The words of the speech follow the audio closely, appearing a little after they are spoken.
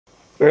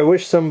I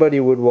wish somebody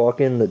would walk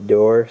in the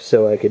door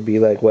so I could be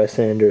like Wes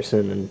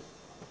Anderson and...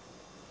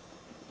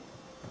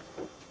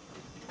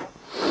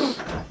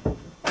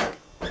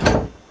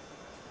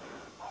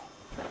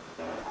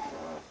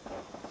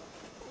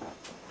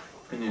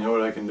 And you know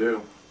what I can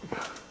do?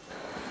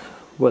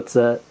 What's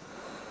that?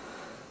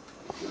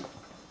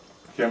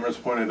 Camera's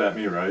pointed at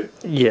me, right?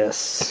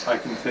 Yes. I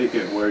can take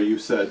it where you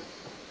said,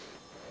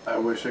 I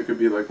wish I could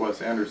be like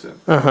Wes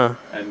Anderson. Uh-huh.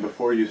 And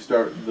before you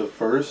start the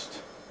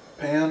first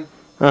pan,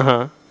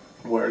 Uh-huh.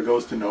 where it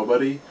goes to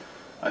nobody,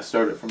 I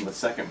start it from the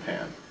second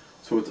pan.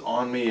 So it's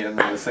on me, and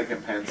then the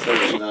second pan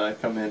starts, and then I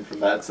come in from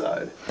that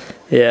side.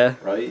 Yeah.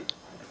 Right?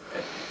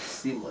 It's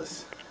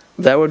seamless.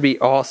 That would be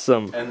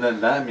awesome. And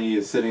then that me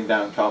is sitting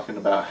down talking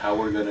about how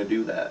we're going to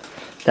do that.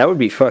 That would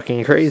be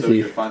fucking So crazy.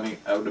 you're finding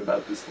out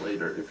about this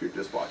later if you're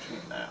just watching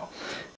it now.